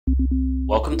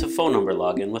Welcome to Phone Number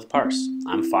Login with Parse.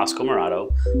 I'm Fosco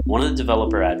Morato, one of the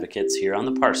developer advocates here on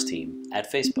the Parse team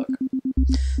at Facebook.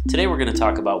 Today we're going to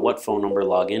talk about what phone number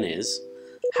login is,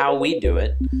 how we do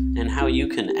it, and how you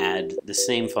can add the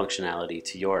same functionality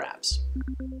to your apps.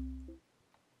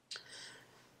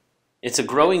 It's a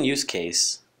growing use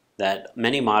case that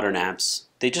many modern apps,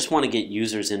 they just want to get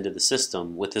users into the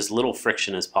system with as little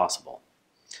friction as possible.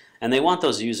 And they want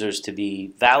those users to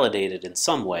be validated in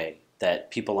some way,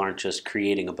 that people aren't just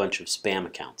creating a bunch of spam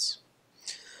accounts.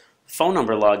 Phone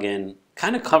number login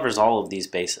kind of covers all of these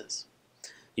bases.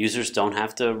 Users don't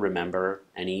have to remember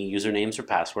any usernames or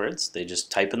passwords, they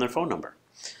just type in their phone number.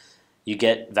 You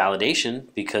get validation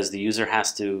because the user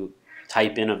has to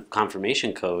type in a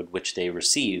confirmation code which they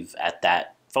receive at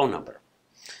that phone number.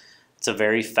 It's a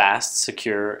very fast,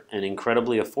 secure, and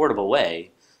incredibly affordable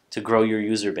way to grow your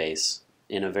user base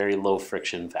in a very low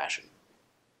friction fashion.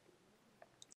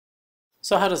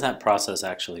 So how does that process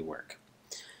actually work?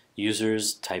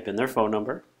 Users type in their phone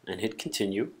number and hit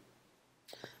continue.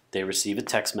 They receive a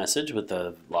text message with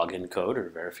a login code or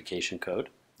verification code.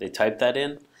 They type that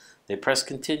in, they press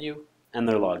continue, and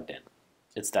they're logged in.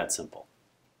 It's that simple.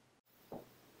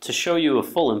 To show you a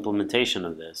full implementation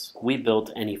of this, we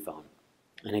built AnyPhone,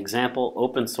 an example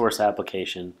open source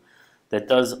application that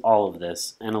does all of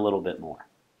this and a little bit more.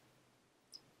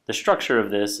 The structure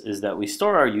of this is that we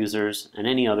store our users and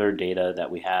any other data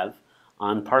that we have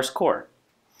on Parse core.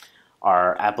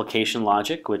 Our application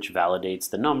logic, which validates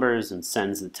the numbers and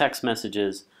sends the text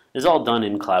messages, is all done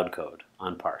in cloud code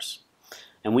on Parse.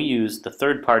 And we use the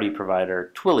third-party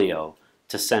provider Twilio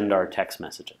to send our text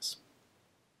messages.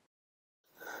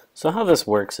 So how this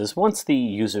works is once the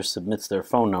user submits their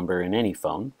phone number in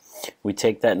AnyPhone, we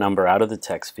take that number out of the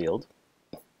text field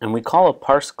and we call a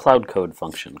Parse cloud code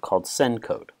function called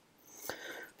sendCode,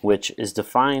 which is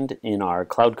defined in our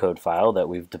cloud code file that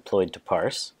we've deployed to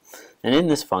Parse. And in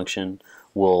this function,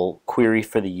 we'll query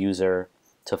for the user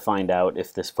to find out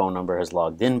if this phone number has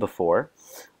logged in before.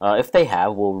 If they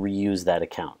have, we'll reuse that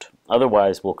account.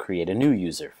 Otherwise, we'll create a new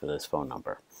user for this phone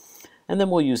number. And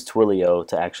then we'll use Twilio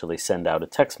to actually send out a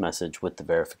text message with the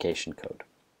verification code.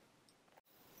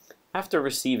 After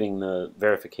receiving the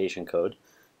verification code,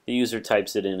 the user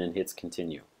types it in and hits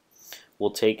continue.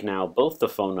 We'll take now both the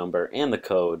phone number and the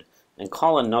code and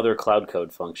call another cloud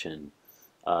code function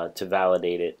to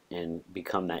validate it and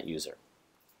become that user.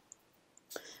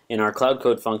 In our cloud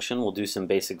code function, we'll do some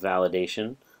basic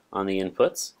validation on the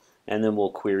inputs, and then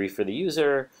we'll query for the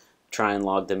user, try and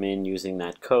log them in using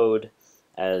that code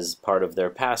as part of their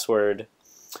password,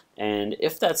 and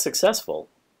if that's successful,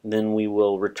 then we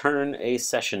will return a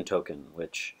session token,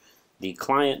 which the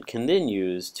client can then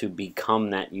use to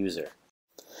become that user.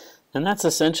 And that's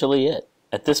essentially it.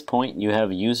 At this point, you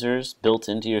have users built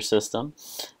into your system,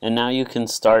 and now you can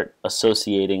start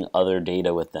associating other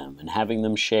data with them and having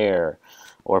them share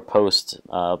or post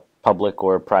public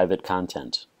or private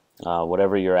content,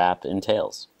 whatever your app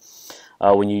entails.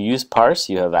 When you use Parse,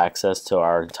 you have access to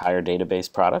our entire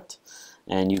database product,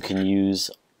 and you can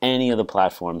use any of the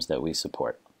platforms that we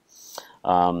support.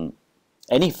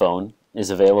 AnyPhone is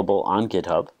available on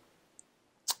GitHub.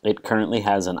 It currently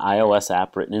has an iOS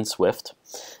app written in Swift,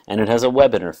 and it has a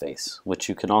web interface, which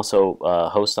you can also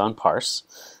host on Parse,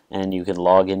 and you can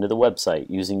log into the website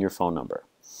using your phone number.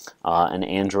 An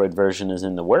Android version is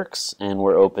in the works, and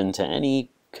we're open to any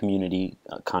community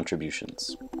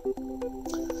contributions.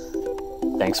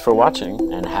 Thanks for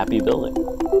watching, and happy building.